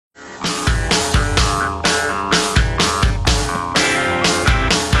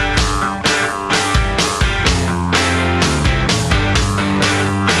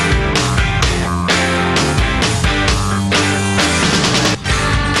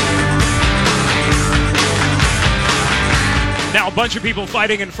A bunch of people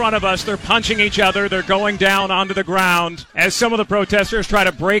fighting in front of us. They're punching each other. They're going down onto the ground. As some of the protesters try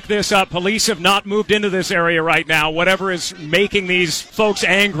to break this up, police have not moved into this area right now. Whatever is making these folks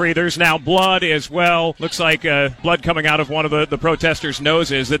angry, there's now blood as well. Looks like blood coming out of one of the protesters'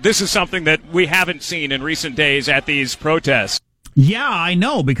 noses. That this is something that we haven't seen in recent days at these protests. Yeah, I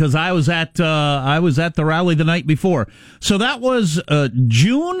know, because I was at the rally the night before. So that was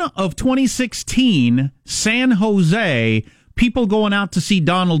June of 2016, San Jose. People going out to see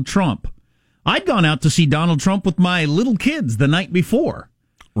Donald Trump. I'd gone out to see Donald Trump with my little kids the night before.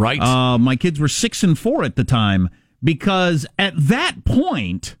 Right. My kids were 6 and 4 at the time, because at that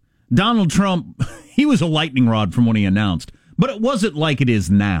point, Donald Trump, he was a lightning rod from when he announced. But it wasn't like it is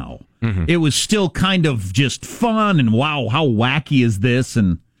now. Mm-hmm. It was still kind of just fun and wow, how wacky is this?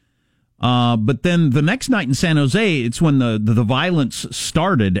 And but then the next night in San Jose, it's when the violence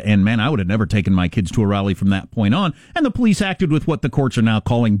started. And man, I would have never taken my kids to a rally from that point on. And the police acted with what the courts are now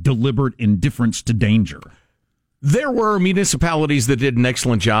calling deliberate indifference to danger. There were municipalities that did an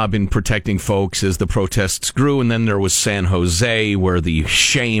excellent job in protecting folks as the protests grew, and then there was San Jose, where the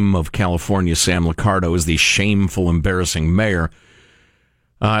shame of California, Sam Liccardo, is the shameful, embarrassing mayor.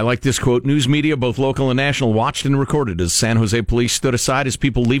 I like this quote. News media, both local and national, watched and recorded as San Jose police stood aside as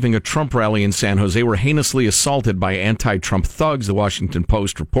people leaving a Trump rally in San Jose were heinously assaulted by anti-Trump thugs, the Washington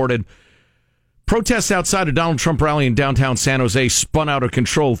Post reported. Protests outside a Donald Trump rally in downtown San Jose spun out of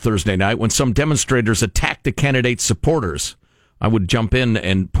control Thursday night when some demonstrators attacked the candidate's supporters. I would jump in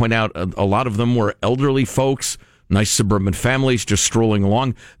and point out a lot of them were elderly folks, nice suburban families just strolling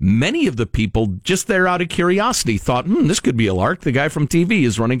along. Many of the people just there out of curiosity thought, this could be a lark. The guy from TV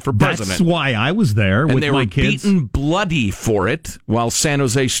is running for president. That's why I was there with my kids. And they were beaten bloody for it while San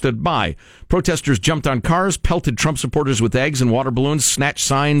Jose stood by. Protesters jumped on cars, pelted Trump supporters with eggs and water balloons, snatched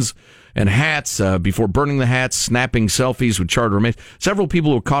signs and hats before burning the hats, snapping selfies with charter remains. Several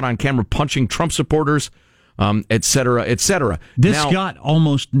people were caught on camera punching Trump supporters, et cetera, et cetera. This got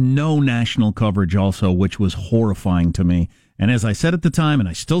almost no national coverage also, which was horrifying to me. And as I said at the time, and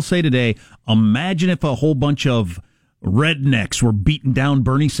I still say today, imagine if a whole bunch of rednecks were beating down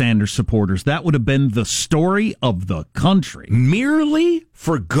Bernie Sanders supporters. That would have been the story of the country. Merely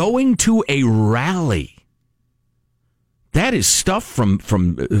for going to a rally. That is stuff from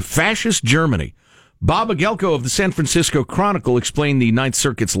fascist Germany. Bob Agelko of the San Francisco Chronicle explained the Ninth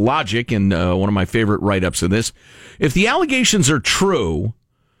Circuit's logic in one of my favorite write-ups of this. If the allegations are true,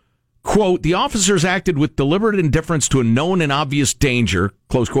 quote, the officers acted with deliberate indifference to a known and obvious danger,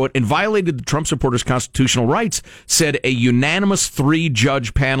 close quote, and violated the Trump supporters' constitutional rights, said a unanimous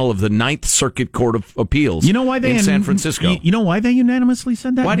 3-judge panel of the Ninth Circuit Court of Appeals in San Francisco. You know why they unanimously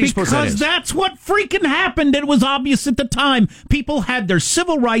said that? Why do you suppose that is? Because that's what freaking happened. It was obvious at the time. People had their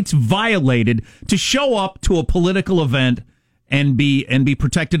civil rights violated to show up to a political event and be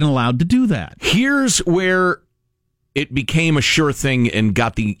protected and allowed to do that. Here's where it became a sure thing and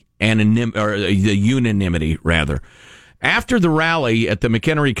got the unanimity, rather. After the rally at the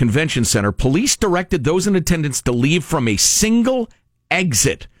McHenry Convention Center, police directed those in attendance to leave from a single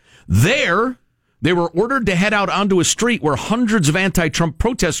exit. There, they were ordered to head out onto a street where hundreds of anti-Trump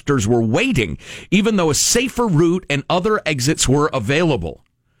protesters were waiting, even though a safer route and other exits were available.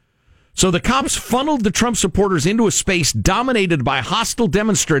 So the cops funneled the Trump supporters into a space dominated by hostile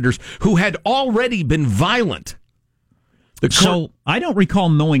demonstrators who had already been violent. So I don't recall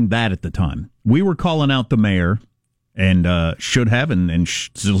knowing that at the time. We were calling out the mayor, and should have, and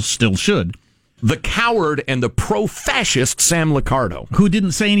still should. The coward and the pro-fascist Sam Liccardo, who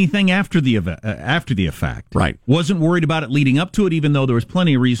didn't say anything after the effect. Right, wasn't worried about it leading up to it, even though there was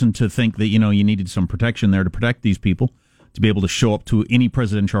plenty of reason to think that you needed some protection there to protect these people to be able to show up to any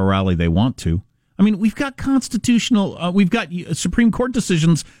presidential rally they want to. I mean, we've got we've got Supreme Court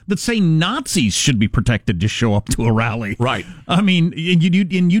decisions that say Nazis should be protected to show up to a rally. Right. I mean, you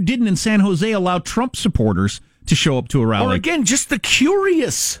didn't in San Jose allow Trump supporters to show up to a rally. Or again, just the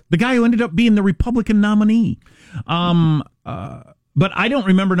curious. The guy who ended up being the Republican nominee. But I don't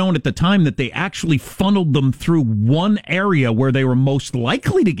remember knowing at the time that they actually funneled them through one area where they were most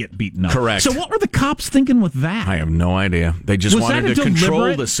likely to get beaten up. Correct. So what were the cops thinking with that? I have no idea. They just wanted to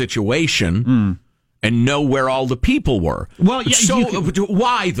control the situation and know where all the people were. Well, yeah, so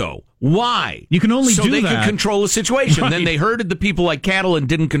why, though? Why? You can only so do they that. could control the situation. Right. Then they herded the people like cattle and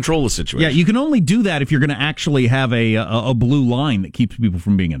didn't control the situation. Yeah, you can only do that if you're going to actually have a blue line that keeps people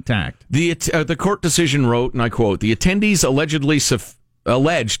from being attacked. The court decision wrote, and I quote, the attendees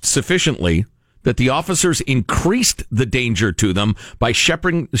alleged sufficiently that the officers increased the danger to them by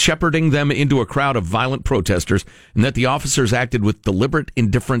shepherding them into a crowd of violent protesters, and that the officers acted with deliberate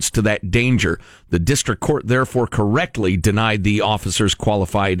indifference to that danger. The district court therefore correctly denied the officers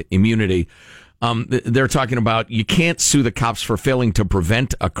qualified immunity. They're talking about you can't sue the cops for failing to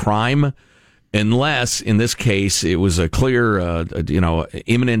prevent a crime unless, in this case, it was a clear,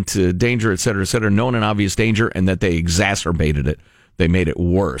 imminent danger, et cetera, known and obvious danger, and that they exacerbated it. They made it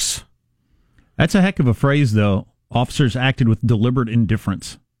worse. That's a heck of a phrase, though. Officers acted with deliberate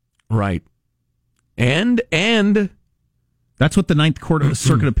indifference. Right. And that's what the Ninth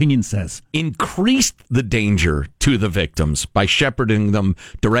Circuit opinion says. Increased the danger to the victims by shepherding them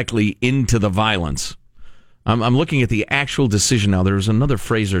directly into the violence. I'm looking at the actual decision now. There's another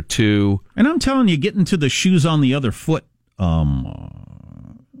phrase or two. And I'm telling you, getting to the shoes on the other foot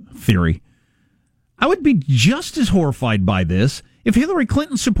theory, I would be just as horrified by this if Hillary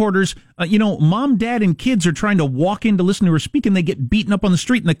Clinton supporters, mom, dad, and kids are trying to walk in to listen to her speak and they get beaten up on the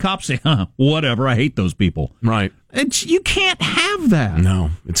street and the cops say, whatever, I hate those people. Right. You can't have that. No,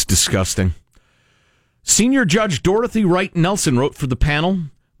 it's disgusting. Senior Judge Dorothy Wright Nelson wrote for the panel,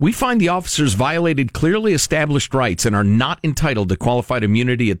 "We find the officers violated clearly established rights and are not entitled to qualified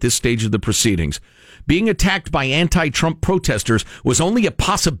immunity at this stage of the proceedings. Being attacked by anti-Trump protesters was only a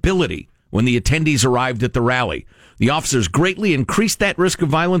possibility when the attendees arrived at the rally. The officers greatly increased that risk of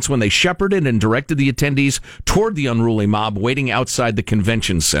violence when they shepherded and directed the attendees toward the unruly mob waiting outside the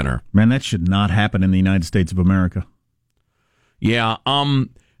convention center." Man, that should not happen in the United States of America. Yeah,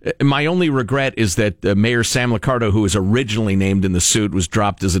 my only regret is that Mayor Sam Liccardo, who was originally named in the suit, was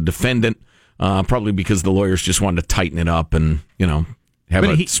dropped as a defendant, probably because the lawyers just wanted to tighten it up and, have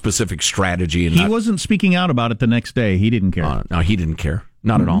a specific strategy. And he wasn't speaking out about it the next day. He didn't care. No, he didn't care.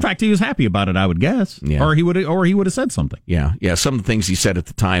 Not at all. In fact, he was happy about it, I would guess. Yeah. Or he would have said something. Yeah. Some of the things he said at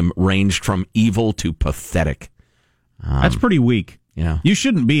the time ranged from evil to pathetic. That's pretty weak. Yeah. You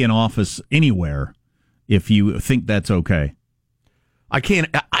shouldn't be in office anywhere if you think that's okay. I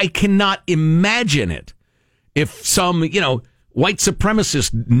cannot imagine it if some, white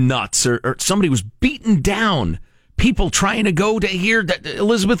supremacist nuts or somebody was beating down people trying to go to hear that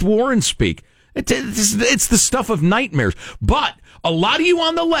Elizabeth Warren speak. It's the stuff of nightmares. But a lot of you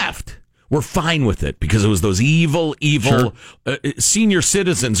on the left were fine with it because it was those evil Sure. Senior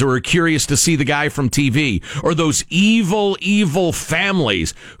citizens who were curious to see the guy from TV, or those evil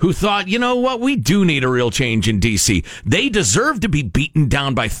families who thought, you know what, we do need a real change in D.C. They deserve to be beaten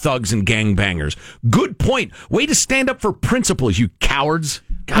down by thugs and gangbangers. Good point. Way to stand up for principles, you cowards.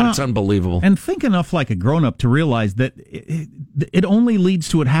 God, it's unbelievable. And think enough like a grown-up to realize that it only leads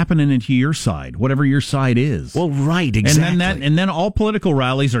to it happening into your side, whatever your side is. Well, right, exactly. And then all political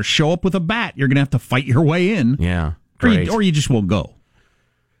rallies are show up with a bat. You're going to have to fight your way in. Yeah, great. Or you just won't go.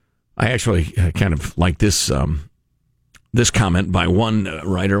 I actually kind of like this this comment by one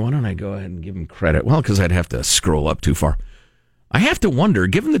writer. Why don't I go ahead and give him credit? Well, because I'd have to scroll up too far. I have to wonder,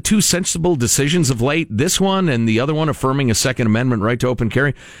 given the two sensible decisions of late, this one and the other one affirming a Second Amendment right to open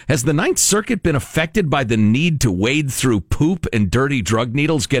carry, has the Ninth Circuit been affected by the need to wade through poop and dirty drug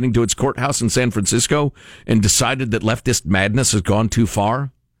needles getting to its courthouse in San Francisco and decided that leftist madness has gone too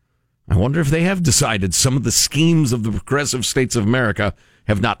far? I wonder if they have decided some of the schemes of the progressive states of America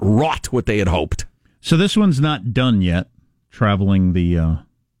have not wrought what they had hoped. So this one's not done yet, traveling the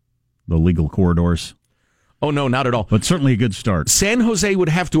legal corridors. Oh, no, not at all. But certainly a good start. San Jose would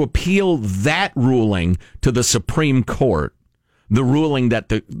have to appeal that ruling to the Supreme Court, the ruling that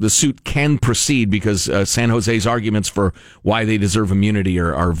the suit can proceed because San Jose's arguments for why they deserve immunity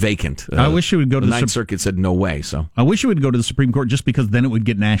are vacant. I wish it would go to the Ninth Circuit said no way. So I wish it would go to the Supreme Court just because then it would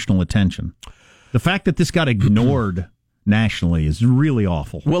get national attention. The fact that this got ignored nationally is really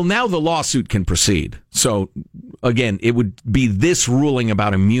awful. Well, now the lawsuit can proceed. So, again, it would be this ruling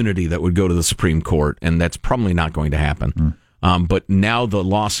about immunity that would go to the Supreme Court, and that's probably not going to happen. But now the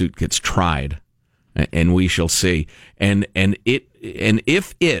lawsuit gets tried, and we shall see. And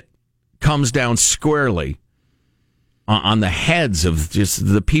if it comes down squarely on the heads of just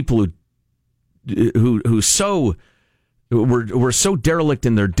the people who were so derelict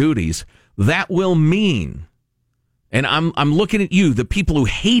in their duties, that will mean. And I'm looking at you, the people who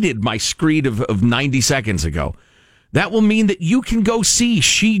hated my screed of 90 seconds ago. That will mean that you can go see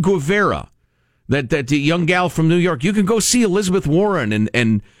She Guevara, that young gal from New York. You can go see Elizabeth Warren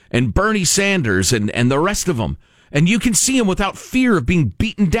and Bernie Sanders and the rest of them. And you can see them without fear of being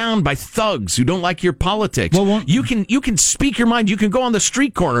beaten down by thugs who don't like your politics. Well, you can speak your mind. You can go on the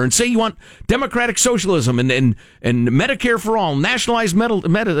street corner and say you want democratic socialism and Medicare for all, nationalized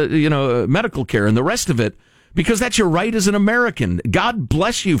medical care, and the rest of it. Because that's your right as an American. God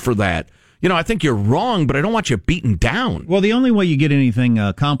bless you for that. I think you're wrong, but I don't want you beaten down. Well, the only way you get anything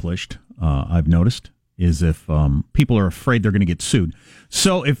accomplished, I've noticed, is if people are afraid they're going to get sued.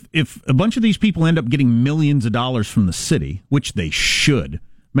 So if a bunch of these people end up getting millions of dollars from the city, which they should,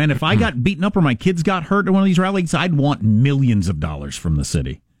 man, if I got beaten up or my kids got hurt at one of these rallies, I'd want millions of dollars from the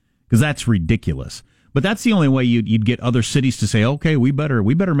city, because that's ridiculous. But that's the only way you'd get other cities to say, okay, we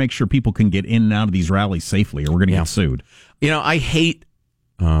better make sure people can get in and out of these rallies safely, or we're going to get sued. I hate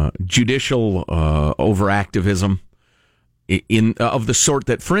judicial overactivism of the sort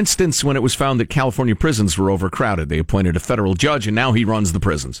that, for instance, when it was found that California prisons were overcrowded, they appointed a federal judge, and now he runs the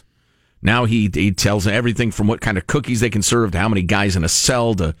prisons. Now he tells everything from what kind of cookies they can serve to how many guys in a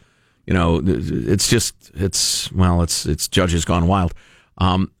cell to, it's judges gone wild.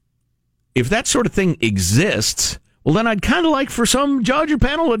 If that sort of thing exists, well, then I'd kind of like for some judge or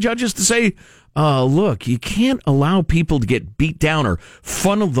panel of judges to say, look, you can't allow people to get beat down or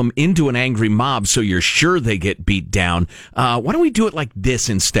funnel them into an angry mob so you're sure they get beat down. Why don't we do it like this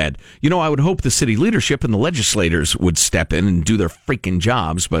instead? I would hope the city leadership and the legislators would step in and do their freaking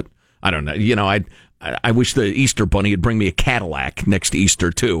jobs, but I don't know. I wish the Easter Bunny would bring me a Cadillac next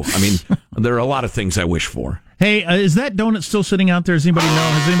Easter, too. I mean, there are a lot of things I wish for. Hey, is that donut still sitting out there? Does anybody know?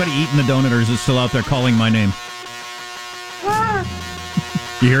 Has anybody eaten the donut, or is it still out there calling my name?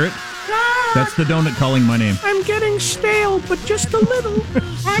 You hear it? That's the donut calling my name. I'm getting stale, but just a little.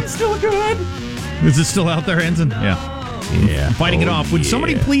 I'm still good. Is it still out there, Hanson? Yeah. I'm fighting it off. Would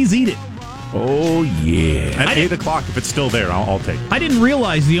somebody please eat it? Oh, yeah. At 8 o'clock, if it's still there, I'll take it. I didn't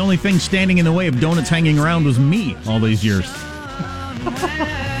realize the only thing standing in the way of donuts hanging around was me all these years. Because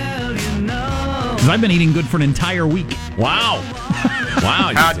I've been eating good for an entire week. Wow.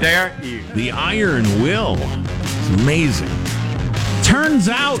 How dare you? The iron will. It's amazing. Turns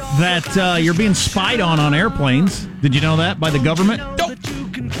out that you're being spied on airplanes. Did you know that, by the government? Nope.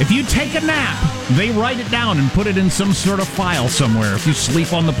 If you take a nap, they write it down and put it in some sort of file somewhere if you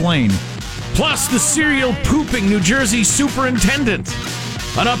sleep on the plane. Plus, the serial pooping New Jersey superintendent.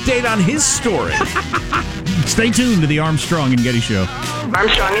 An update on his story. Stay tuned to the Armstrong and Getty Show.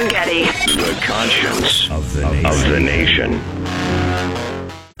 Armstrong and Getty. The conscience of the nation.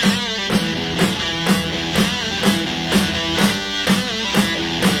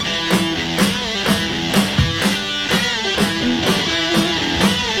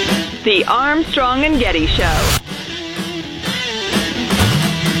 The Armstrong and Getty Show.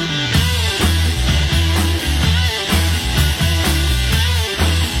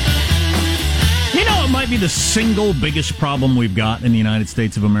 Might be the single biggest problem we've got in the United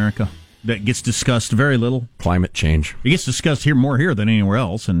States of America that gets discussed very little. Climate change. It gets discussed more here than anywhere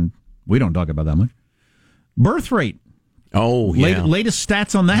else, and we don't talk about that much. Birth rate. Oh, yeah. Latest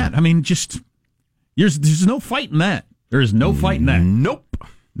stats on that. I mean, there's no fighting that. There's no fighting that. Nope.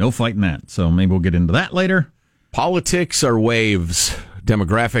 No fighting that. So maybe we'll get into that later. Politics are waves.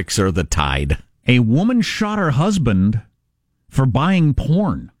 Demographics are the tide. A woman shot her husband for buying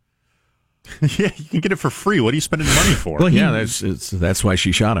porn. Yeah, you can get it for free. What are you spending money for? Well, that's why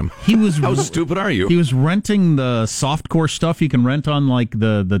she shot him. He was How stupid are you? He was renting the softcore stuff you can rent on like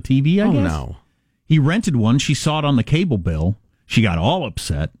the TV, I guess. No. He rented one. She saw it on the cable bill. She got all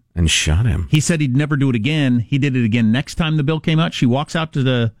upset. And shot him. He said he'd never do it again. He did it again next time the bill came out. She walks out to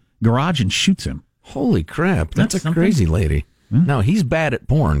the garage and shoots him. Holy crap. That's a something? crazy lady. No, he's bad at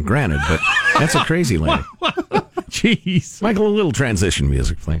porn, granted, but that's a crazy lady. Jeez. Michael, a little transition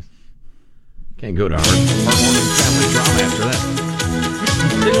music, please. Can't go to heartwarming family drama after that.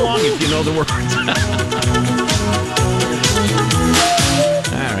 Sing along if you know the words.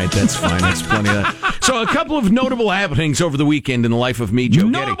 All right, that's fine. That's plenty of that. So a couple of notable happenings over the weekend in the life of me, Joe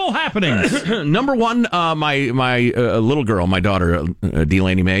Getty. Notable happenings. Number one, my little girl, my daughter,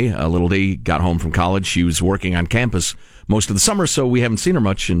 Delaney May, little D, got home from college. She was working on campus most of the summer, so we haven't seen her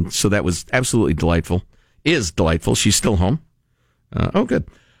much, and so that was absolutely delightful. Is delightful. She's still home. Oh, good.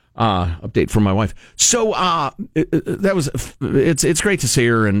 Update from my wife. So it's great to see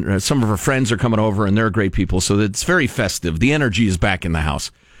her, and some of her friends are coming over, and they're great people. So it's very festive. The energy is back in the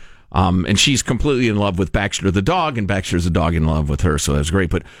house, and she's completely in love with Baxter the dog, and Baxter's the dog in love with her. So that's great.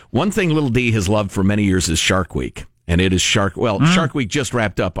 But one thing little D has loved for many years is Shark Week, and it is Shark Week just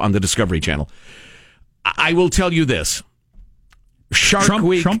wrapped up on the Discovery Channel. I will tell you this: Shark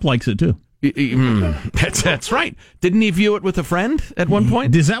Week. Trump likes it too. That's right. Didn't he view it with a friend at one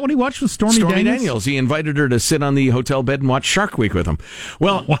point? Is that what he watched with Stormy Daniels? He invited her to sit on the hotel bed and watch Shark Week with him.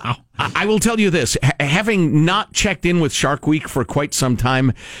 Well, wow. I will tell you this. Having not checked in with Shark Week for quite some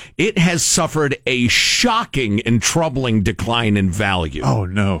time, it has suffered a shocking and troubling decline in value. Oh,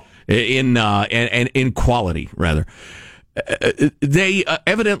 no. In quality, rather. They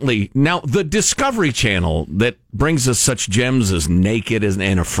evidently, now the Discovery Channel that brings us such gems as Naked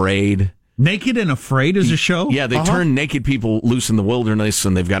and Afraid. Naked and Afraid is a show? Yeah, they turn naked people loose in the wilderness,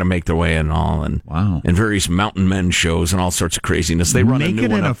 and they've got to make their way and all. And wow. And various mountain men shows and all sorts of craziness. They run Naked a new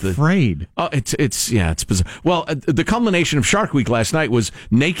one and up Afraid. It's bizarre. Well, the culmination of Shark Week last night was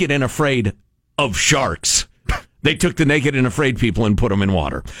Naked and Afraid of Sharks. They took the naked and afraid people and put them in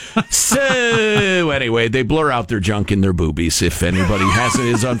water. So, anyway, they blur out their junk and their boobies if anybody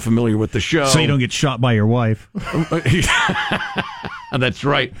is unfamiliar with the show. So you don't get shot by your wife. That's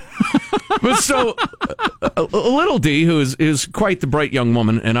right. But so, little D, who is quite the bright young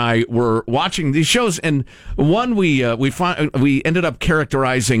woman, and I were watching these shows, and one we ended up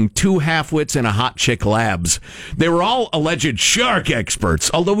characterizing two half-wits and a hot chick labs. They were all alleged shark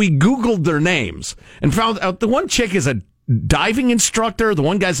experts, although we Googled their names and found out the one chick is a diving instructor, the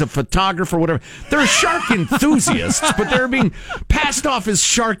one guy's a photographer, whatever. They're shark enthusiasts, but they're being passed off as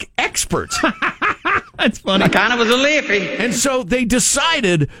shark experts. That's funny. I kind of was a leafy. And so they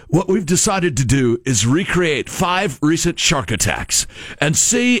decided, what we've decided to do is recreate 5 recent shark attacks and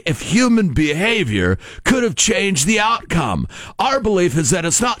see if human behavior could have changed the outcome. Our belief is that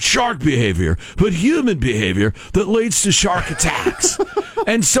it's not shark behavior, but human behavior that leads to shark attacks.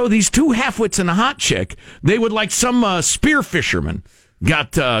 And so these two half-wits and a hot chick, they would like some spear fisherman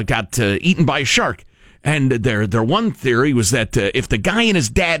got eaten by a shark. And their one theory was that if the guy and his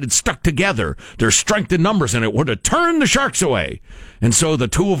dad had stuck together, there's strength in numbers, and it would have turned the sharks away. And so the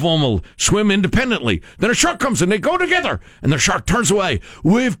two of them will swim independently. Then a shark comes and they go together, and the shark turns away.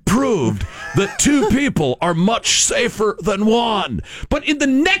 We've proved that 2 people are much safer than one. But in the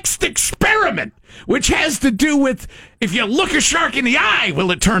next experiment, which has to do with if you look a shark in the eye,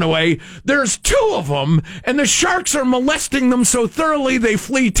 will it turn away? There's 2 of them, and the sharks are molesting them so thoroughly they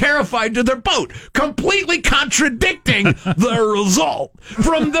flee terrified to their boat, completely contradicting the result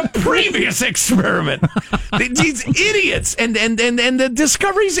from the previous experiment. These idiots, and the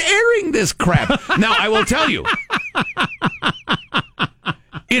Discovery's airing this crap. Now, I will tell you,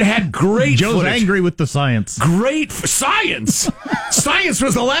 it had great Joe's footage. angry with the science. Great science. Science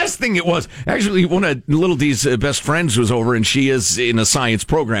was the last thing it was. Actually, one of Little D's best friends was over, and she is in a science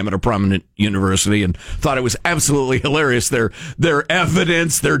program at a prominent university, and thought it was absolutely hilarious. Their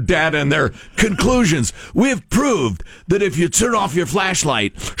evidence, their data, and their conclusions. We've proved that if you turn off your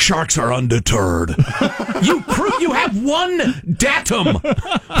flashlight, sharks are undeterred. You have one datum.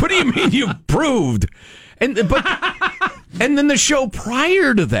 What do you mean you've proved? And then the show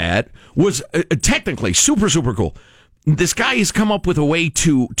prior to that was technically super cool. This guy has come up with a way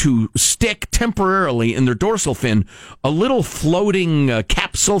to stick temporarily in their dorsal fin a little floating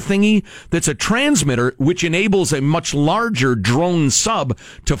capsule thingy that's a transmitter, which enables a much larger drone sub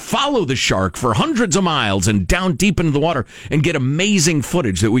to follow the shark for hundreds of miles and down deep into the water and get amazing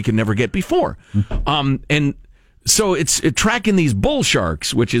footage that we could never get before. And so it's tracking these bull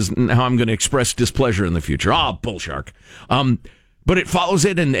sharks, which is how I'm going to express displeasure in the future. Bull shark. But it follows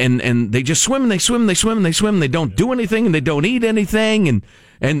it, and they just swim, and they swim, and they swim, and they swim, and they don't do anything, and they don't eat anything,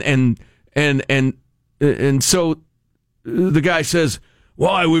 and so the guy says,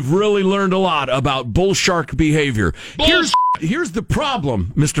 "Why, we've really learned a lot about bull shark behavior." Here's the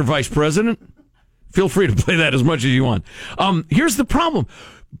problem, Mr. Vice President. Feel free to play that as much as you want. Here's the problem.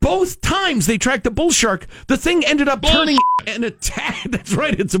 Both times they tracked the bull shark, the thing ended up turning an attack. That's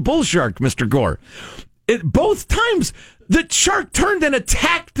right, it's a bull shark, Mr. Gore. Both times the shark turned and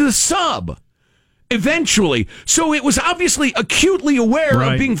attacked the sub. Eventually. So it was obviously acutely aware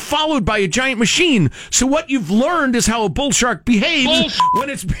of being followed by a giant machine. So what you've learned is how a bull shark behaves when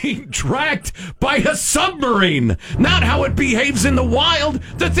it's being tracked by a submarine. Not how it behaves in the wild.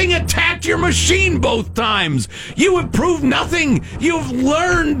 The thing attacked your machine both times. You have proved nothing. You've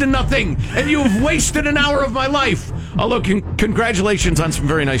learned nothing. And you have wasted an hour of my life. Although, congratulations on some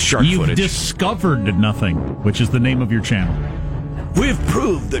very nice shark footage. You've discovered nothing, which is the name of your channel. We've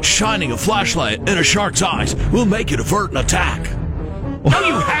proved that shining a flashlight in a shark's eyes will make it avert an attack. No,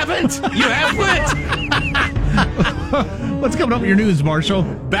 you haven't. You haven't. What's coming up in your news, Marshall?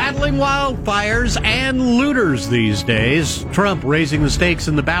 Battling wildfires and looters these days. Trump raising the stakes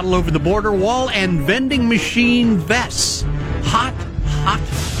in the battle over the border wall, and vending machine vests. Hot.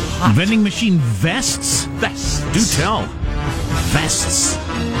 Vending machine vests? Vests. Do tell. Vests.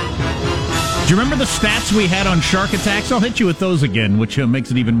 Do you remember the stats we had on shark attacks? I'll hit you with those again, which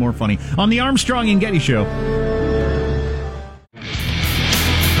makes it even more funny. On the Armstrong and Getty Show.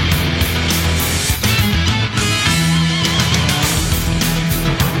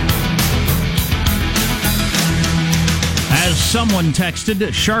 As Someone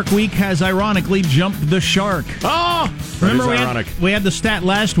texted, Shark Week has ironically jumped the shark. Oh, remember ironic. We had the stat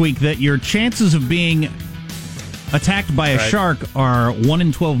last week that your chances of being attacked by a shark are 1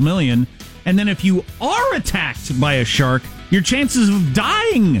 in 12 million. And then if you are attacked by a shark, your chances of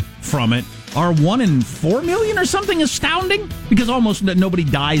dying from it are 1 in 4 million or something astounding, because almost nobody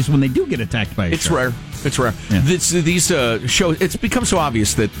dies when they do get attacked by a shark. It's rare. Yeah. These shows, it's become so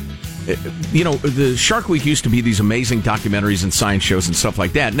obvious that, the Shark Week used to be these amazing documentaries and science shows and stuff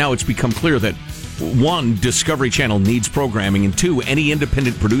like that. Now it's become clear that, one, Discovery Channel needs programming, and two, any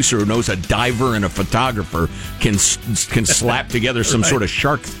independent producer who knows a diver and a photographer can slap together some sort of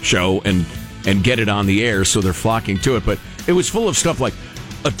shark show and get it on the air, so they're flocking to it. But it was full of stuff like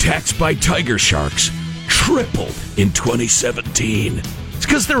attacks by tiger sharks tripled in 2017. It's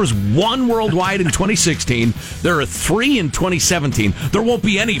because there was one worldwide in 2016. There are 3 in 2017. There won't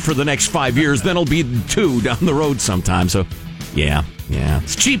be any for the next 5 years. Then it'll be 2 down the road sometime. So, yeah,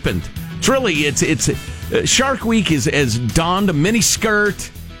 it's cheapened. It's really, Shark Week has donned a mini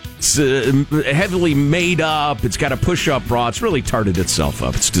skirt. It's heavily made up. It's got a push-up bra. It's really tarted itself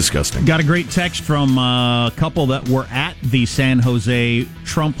up. It's disgusting. Got a great text from a couple that were at the San Jose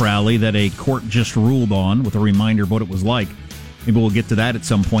Trump rally that a court just ruled on, with a reminder of what it was like. Maybe we'll get to that at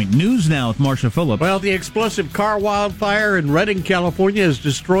some point. News now with Marsha Phillips. Well, the explosive car wildfire in Redding, California has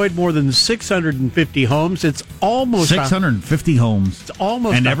destroyed more than 650 homes. It's almost 650 homes. It's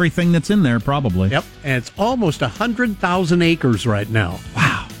almost and everything that's in there, probably. Yep, and it's almost 100,000 acres right now.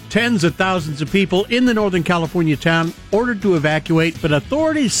 Wow. Tens of thousands of people in the Northern California town ordered to evacuate, but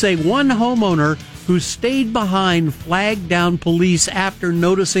authorities say one homeowner who stayed behind flagged down police after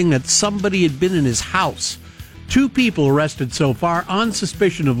noticing that somebody had been in his house. 2 people arrested so far on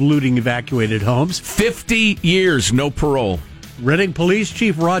suspicion of looting evacuated homes. 50 years, no parole. Redding Police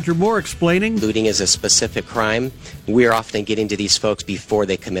Chief Roger Moore explaining. Looting is a specific crime. We're often getting to these folks before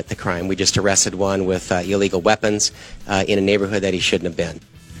they commit the crime. We just arrested one with illegal weapons in a neighborhood that he shouldn't have been.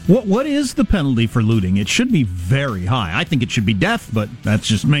 What is the penalty for looting? It should be very high. I think it should be death, but that's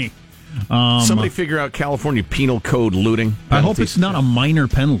just me. Somebody figure out California Penal Code looting penalties. I hope it's not a minor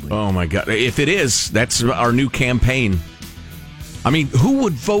penalty. Oh, my God. If it is, that's our new campaign. I mean, who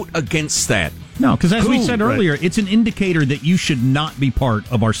would vote against that? No, because as we said earlier, it's an indicator that you should not be part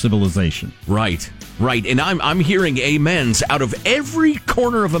of our civilization. Right. And I'm hearing amens out of every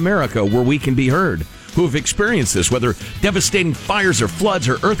corner of America where we can be heard, who have experienced this, whether devastating fires or floods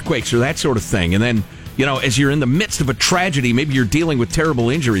or earthquakes or that sort of thing. And then, as you're in the midst of a tragedy, maybe you're dealing with terrible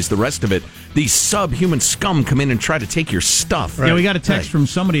injuries, the rest of it, these subhuman scum come in and try to take your stuff. Right. Yeah, we got a text from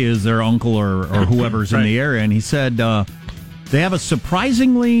somebody, is their uncle or whoever's in the area, and he said they have a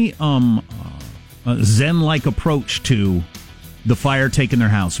surprisingly zen-like approach to the fire taking their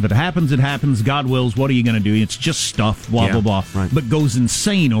house. If it happens, it happens. God wills. What are you going to do? It's just stuff, blah, blah, blah. Right. But goes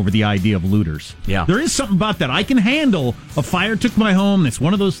insane over the idea of looters. Yeah. There is something about that. I can handle a fire took my home. It's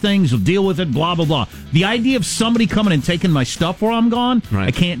one of those things. You'll deal with it, blah, blah, blah. The idea of somebody coming and taking my stuff while I'm gone,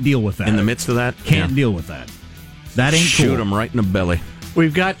 I can't deal with that. In the midst of that? Can't deal with that. That ain't Shoot cool. them right in the belly.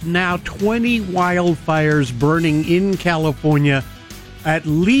 We've got now 20 wildfires burning in California, at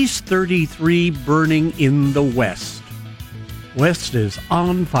least 33 burning in the West. West is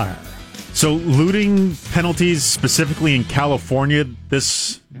on fire. So looting penalties specifically in California,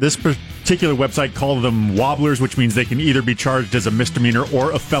 this particular website called them wobblers, which means they can either be charged as a misdemeanor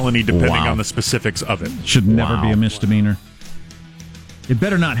or a felony depending on the specifics of it. Should never be a misdemeanor. It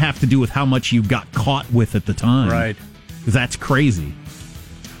better not have to do with how much you got caught with at the time. Right. Because that's crazy.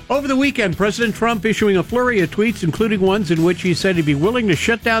 Over the weekend, President Trump issuing a flurry of tweets, including ones in which he said he'd be willing to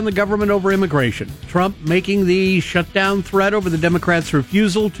shut down the government over immigration. Trump making the shutdown threat over the Democrats'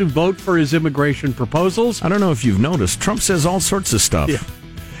 refusal to vote for his immigration proposals. I don't know if you've noticed, Trump says all sorts of stuff. Yeah.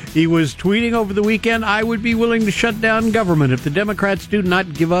 He was tweeting over the weekend, I would be willing to shut down government if the Democrats do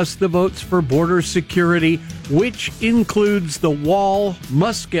not give us the votes for border security, which includes the wall,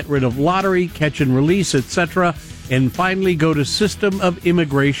 must get rid of lottery, catch and release, etc., and finally go to system of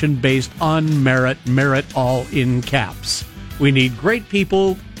immigration based on merit all in caps. We need great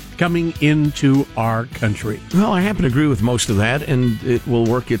people coming into our country. Well, I happen to agree with most of that, and it will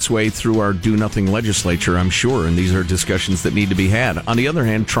work its way through our do-nothing legislature, I'm sure, and these are discussions that need to be had. On the other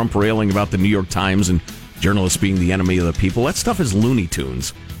hand, Trump railing about the New York Times and journalists being the enemy of the people, that stuff is Looney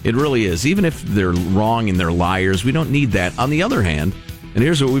Tunes. It really is. Even if they're wrong and they're liars, we don't need that. On the other hand, and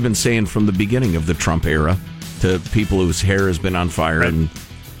here's what we've been saying from the beginning of the Trump era, to people whose hair has been on fire and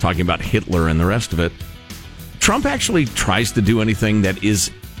talking about Hitler and the rest of it. Trump actually tries to do anything that is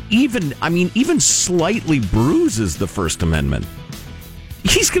even slightly bruises the First Amendment.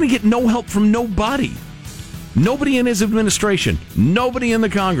 He's going to get no help from nobody. Nobody in his administration, nobody in the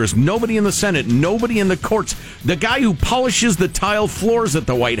Congress, nobody in the Senate, nobody in the courts. The guy who polishes the tile floors at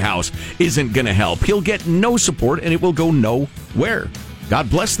the White House isn't going to help. He'll get no support, and it will go nowhere. God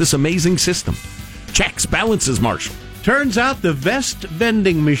bless this amazing system. Checks, balances, Marshall. Turns out the vest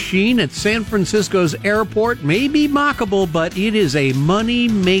vending machine at San Francisco's airport may be mockable, but it is a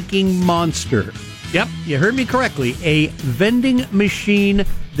money-making monster. Yep, you heard me correctly. A vending machine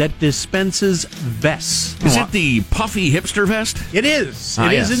that dispenses vests. Is it the puffy hipster vest? It is.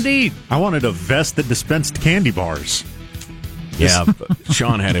 It is indeed. I wanted a vest that dispensed candy bars. Yeah,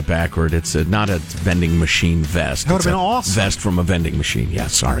 Sean had it backward. It's not a vending machine vest. That would have been awesome. Vest from a vending machine. Yeah,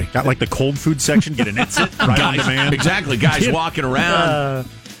 sorry. Got like the cold food section, get an insert right on demand. Exactly, guys walking around.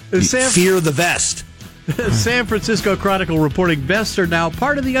 Fear the vest. San Francisco Chronicle reporting vests are now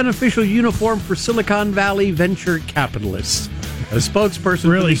part of the unofficial uniform for Silicon Valley venture capitalists. A spokesperson...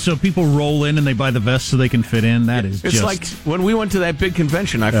 Really? So people roll in and they buy the vest so they can fit in? That is it's just... like when we went to that big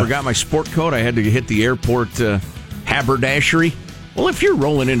convention, I forgot my sport coat. I had to hit the airport haberdashery. Well, if you're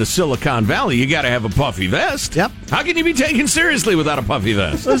rolling into Silicon Valley, you got to have a puffy vest. Yep. How can you be taken seriously without a puffy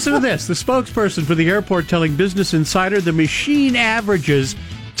vest? Listen to this. The spokesperson for the airport telling Business Insider the machine averages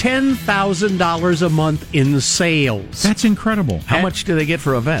 $10,000 a month in sales. That's incredible. How much do they get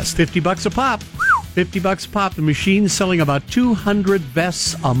for a vest? $50 a pop. $50 a pop. The machine's selling about 200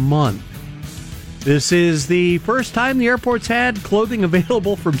 vests a month. This is the first time the airport's had clothing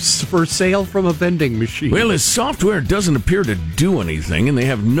available for sale from a vending machine. Well, his software doesn't appear to do anything, and they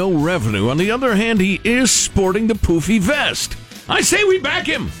have no revenue. On the other hand, he is sporting the poofy vest. I say we back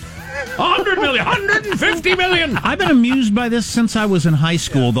him. 100 million, 150 million. I've been amused by this since I was in high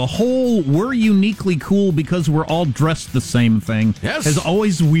school. The whole "we're uniquely cool because we're all dressed the same" thing has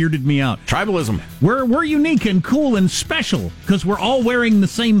always weirded me out. Tribalism. We're unique and cool and special because we're all wearing the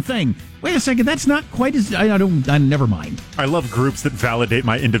same thing. Wait a second, that's not quite as... I never mind. I love groups that validate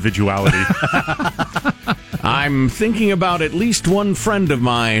my individuality. I'm thinking about at least one friend of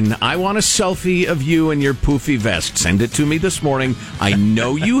mine. I want a selfie of you in your poofy vest. Send it to me this morning. I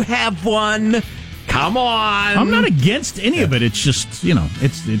know you have one. Come on. I'm not against any of it. It's just,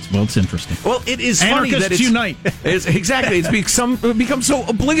 it's interesting. Well, it is funny that it's... unite. Exactly. It's become so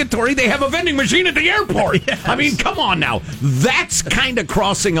obligatory they have a vending machine at the airport. Yes. I mean, come on now. That's kind of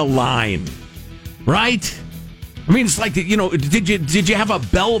crossing a line, right? I mean, it's like, did you have a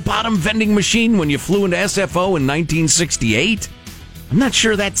bell-bottom vending machine when you flew into SFO in 1968? I'm not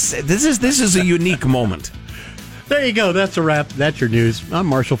sure this is a unique moment. There you go. That's a wrap. That's your news. I'm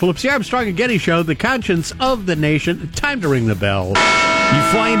Marshall Phillips. The Armstrong and Getty Show, the conscience of the nation. Time to ring the bell. You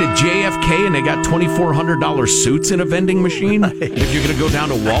fly into JFK and they got $2,400 suits in a vending machine? If you're going to go down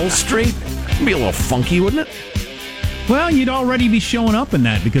to Wall Street? It'd be a little funky, wouldn't it? Well, you'd already be showing up in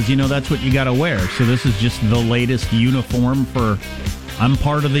that because, that's what you got to wear. So this is just the latest uniform for I'm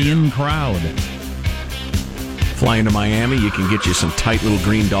part of the in crowd. Fly into Miami, you can get you some tight little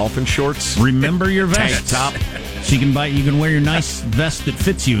green dolphin shorts. Remember your vest. Tank top. So you can wear your nice vest that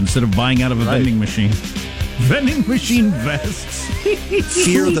fits you instead of buying out of a vending machine. Vending machine vests.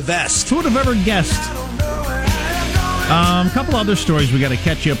 Fear the vest. Who would have ever guessed? A couple other stories we got to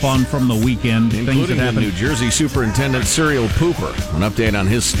catch you up on from the weekend. Including things that happened. The New Jersey superintendent serial pooper. An update on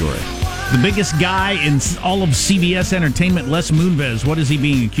his story. The biggest guy in all of CBS Entertainment, Les Moonves. What is he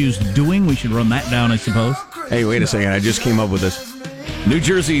being accused of doing? We should run that down, I suppose. Hey, wait a second. I just came up with this. New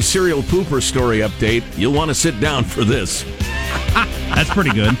Jersey serial pooper story update. You'll want to sit down for this. That's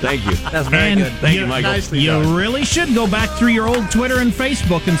pretty good. Thank you. That's very good. Thank you, Michael. You really should go back through your old Twitter and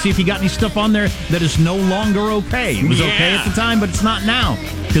Facebook and see if you got any stuff on there that is no longer okay. It was okay at the time, but it's not now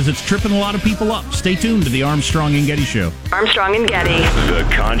because it's tripping a lot of people up. Stay tuned to the Armstrong and Getty Show. Armstrong and Getty. The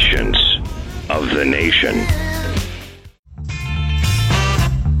conscience of the nation.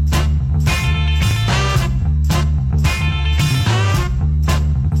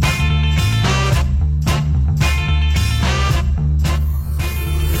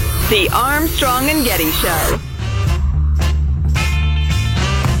 The Armstrong and Getty Show.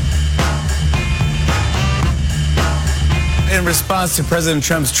 In response to President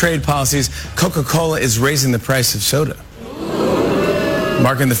Trump's trade policies, Coca-Cola is raising the price of soda.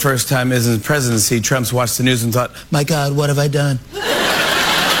 Marking the first time in his presidency, Trump's watched the news and thought, my God, what have I done?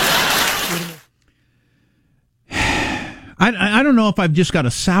 I don't know if I've just got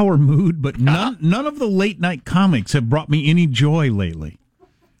a sour mood, but none of the late night comics have brought me any joy lately.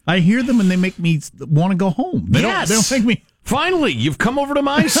 I hear them and they make me want to go home. They don't make me. Finally, you've come over to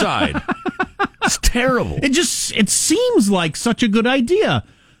my side. It's terrible. It seems like such a good idea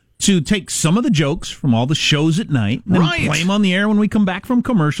to take some of the jokes from all the shows at night and then play them on the air when we come back from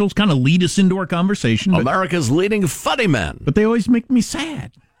commercials, kind of lead us into our conversation. America's leading funny man. But they always make me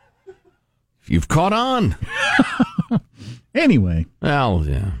sad. You've caught on. Anyway. Well,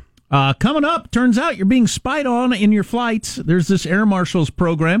 yeah. Coming up, turns out you're being spied on in your flights. There's this Air Marshals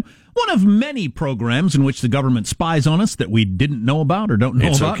program, one of many programs in which the government spies on us that we didn't know about or don't know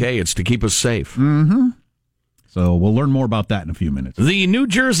about. It's okay. It's to keep us safe. Mm-hmm. So we'll learn more about that in a few minutes. The New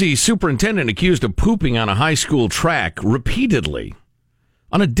Jersey superintendent accused of pooping on a high school track repeatedly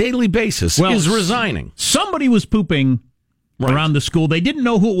on a daily basis is resigning. Somebody was pooping around the school. They didn't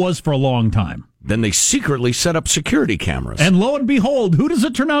know who it was for a long time. Then they secretly set up security cameras. And lo and behold, who does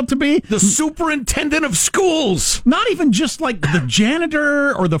it turn out to be? The superintendent of schools. Not even just like the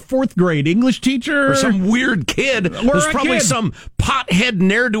janitor or the fourth grade English teacher. Or some weird kid. There's probably some pothead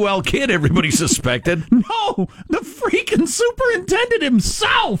ne'er-do-well kid everybody suspected. No, the freaking superintendent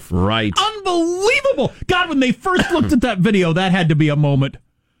himself. Right. Unbelievable. God, when they first looked at that video, that had to be a moment.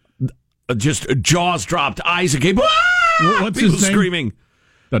 Just jaws dropped, eyes agape. What's People his name? Screaming.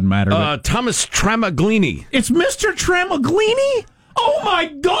 Doesn't matter. Thomas Tramaglini. It's Mr. Tramaglini? Oh, my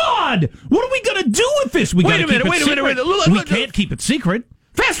God! What are we going to do with this? We Wait a minute. We can't keep it secret.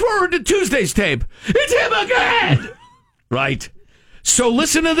 Fast forward to Tuesday's tape. It's him again! Right. So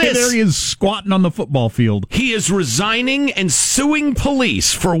listen to this. There he is squatting on the football field. He is resigning and suing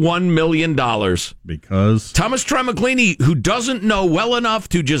police for $1 million. Because? Thomas Tramaglini, who doesn't know well enough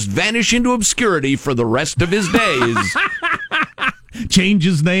to just vanish into obscurity for the rest of his days. Change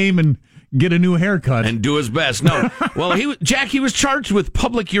his name and get a new haircut. And do his best. No. Well, he was charged with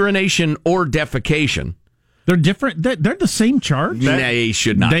public urination or defecation. They're different. They're the same charge? They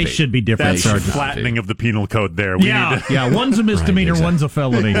should not They should be different That's charges. flattening of the penal code there. Yeah, one's a misdemeanor, one's a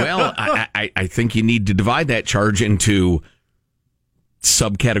felony. Well, I think you need to divide that charge into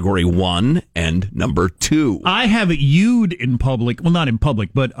subcategory 1 and number 2. I have used in public, well, not in public,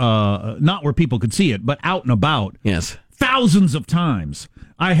 but not where people could see it, but out and about. Yes. Thousands of times.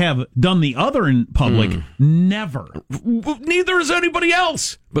 I have done the other in public. Never. Neither is anybody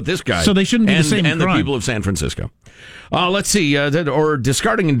else. But this guy. So they shouldn't be the same And crime. the people of San Francisco. Let's see. Or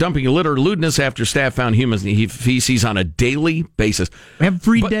discarding and dumping litter, lewdness after staff found human feces on a daily basis.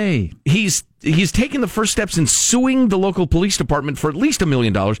 Every day. He's taken the first steps in suing the local police department for at least $1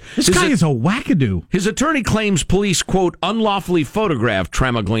 million. This guy is a wackadoo. His attorney claims police, quote, unlawfully photographed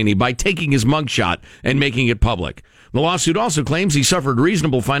Tramaglini by taking his mugshot and making it public. The lawsuit also claims he suffered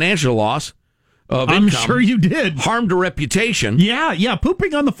reasonable financial loss of income. I'm sure you did. Harmed a reputation. Yeah.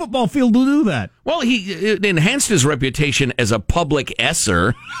 Pooping on the football field will do that. Well, it enhanced his reputation as a public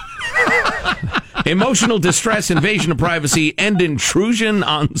esser. Emotional distress, invasion of privacy, and intrusion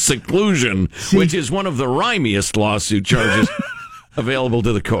on seclusion, which is one of the rhymiest lawsuit charges available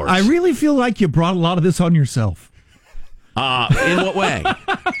to the courts. I really feel like you brought a lot of this on yourself. In what way?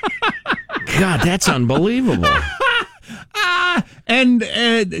 God, that's unbelievable.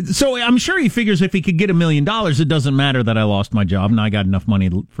 So I'm sure he figures if he could get $1 million, it doesn't matter that I lost my job and I got enough money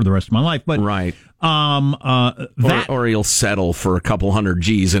for the rest of my life. But right, or he'll settle for a couple hundred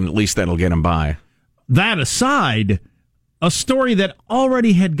G's, and at least that'll get him by. That aside, a story that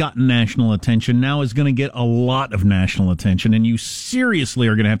already had gotten national attention now is going to get a lot of national attention, and you seriously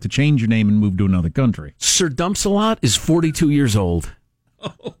are going to have to change your name and move to another country. Sir Dumps-a-Lot is 42 years old.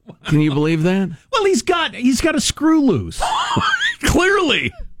 Oh, can you believe that? Well, he's got a screw loose.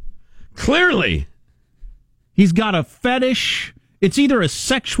 Clearly. He's got a fetish. It's either a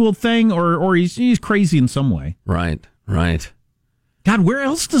sexual thing or he's crazy in some way. Right. God, where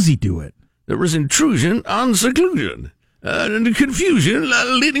else does he do it? There was intrusion on seclusion. And confusion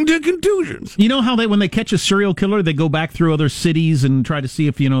leading to contusions. You know how when they catch a serial killer, they go back through other cities and try to see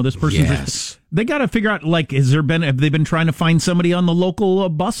if, this person's... Yes. They got to figure out, have they been trying to find somebody on the local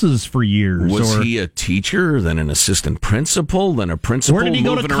buses for years? Was he a teacher, then an assistant principal, then a principal? Where did he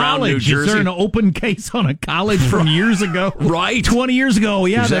go to college? Is there an open case on a college from years ago? Right. 20 years ago,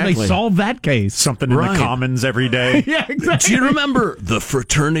 yeah, exactly. They solved that case. Something in the Commons every day. Yeah, exactly. Do you remember the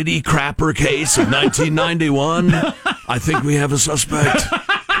fraternity crapper case of 1991? I think we have a suspect.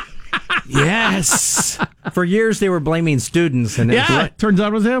 Yes. For years, they were blaming students. And turns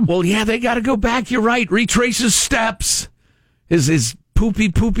out it was him. Well, yeah, they got to go back. You're right. Retrace his steps. His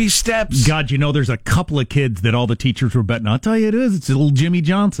poopy steps. God, there's a couple of kids that all the teachers were betting. I'll tell you it is. It's little Jimmy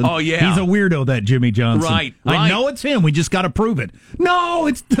Johnson. Oh, yeah. He's a weirdo, that Jimmy Johnson. Right. I know it's him. We just got to prove it. No,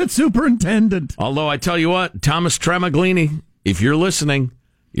 it's the superintendent. Although, I tell you what, Thomas Tramaglini, if you're listening,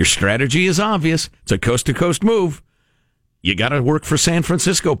 your strategy is obvious. It's a coast-to-coast move. You got to work for San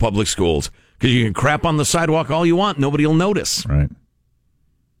Francisco public schools because you can crap on the sidewalk all you want. Nobody will notice. Right.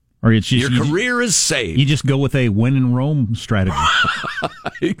 Or it's just, your career is saved. You just go with a when in Rome strategy.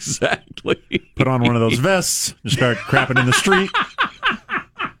 Exactly. Put on one of those vests, just start crapping in the street.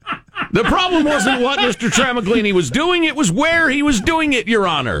 The problem wasn't what Mr. Tramaglini was doing, it was where he was doing it, Your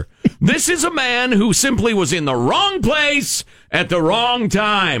Honor. This is a man who simply was in the wrong place at the wrong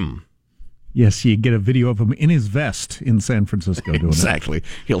time. Yes, you get a video of him in his vest in San Francisco doing Exactly. That.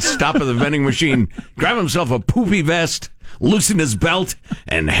 He'll stop at the vending machine, grab himself a poopy vest, loosen his belt,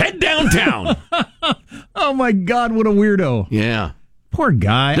 and head downtown. Oh, my God, what a weirdo. Yeah. Poor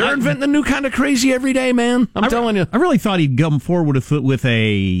guy. They're inventing a new kind of crazy every day, man. I'm telling you. I really thought he'd come forward with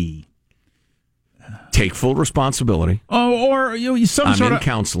a... Take full responsibility. Oh, or some sort of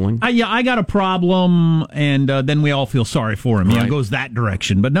counseling. I got a problem, and then we all feel sorry for him. Right. It goes that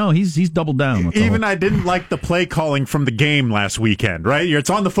direction. But no, he's doubled down. Even I didn't like the play calling from the game last weekend. Right? It's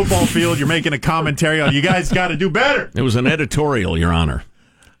on the football field. You're making a commentary on. You guys got to do better. It was an editorial, Your Honor.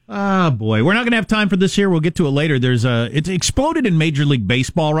 Ah, boy, we're not going to have time for this here. We'll get to it later. It's exploded in Major League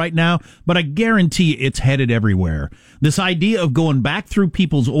Baseball right now, but I guarantee it's headed everywhere. This idea of going back through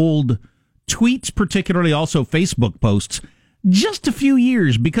people's old tweets, particularly also Facebook posts, just a few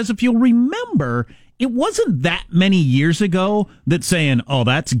years, because if you'll remember, it wasn't that many years ago that saying, oh,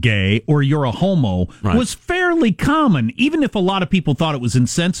 that's gay, or you're a homo, was fairly common. Even if a lot of people thought it was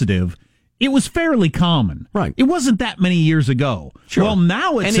insensitive, it was fairly common. Right. It wasn't that many years ago. Sure. Well,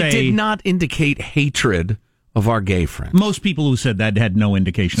 now it's and it did not indicate hatred of our gay friends. Most people who said that had no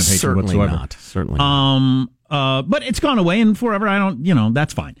indication of hatred whatsoever. Certainly not. But it's gone away, and forever,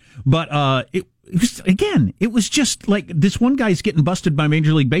 that's fine. But it was just like this one guy's getting busted by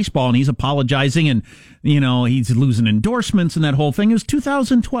Major League Baseball, and he's apologizing, and, he's losing endorsements and that whole thing. It was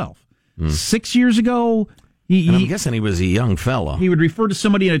 2012. 6 years ago. I'm guessing he was a young fellow. He would refer to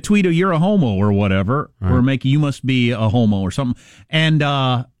somebody in a tweet, you're a homo or whatever, or make you must be a homo or something. And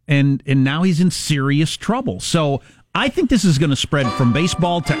now he's in serious trouble. So I think this is going to spread from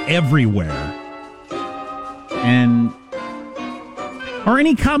baseball to everywhere. And or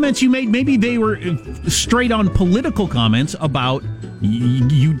any comments you made, maybe they were straight on political comments about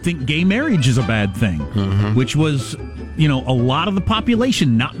you think gay marriage is a bad thing, which was, a lot of the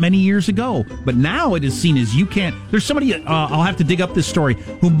population not many years ago. But now it is seen as you can't. There's somebody, I'll have to dig up this story,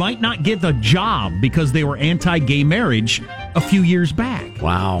 who might not get the job because they were anti-gay marriage a few years back.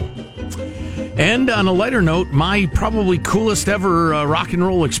 Wow. And on a lighter note, my probably coolest ever rock and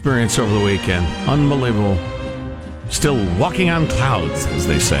roll experience over the weekend. Unbelievable. Still walking on clouds, as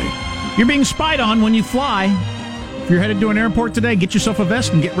they say. You're being spied on when you fly. If you're headed to an airport today, get yourself a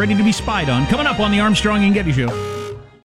vest and get ready to be spied on. Coming up on the Armstrong and Getty Show.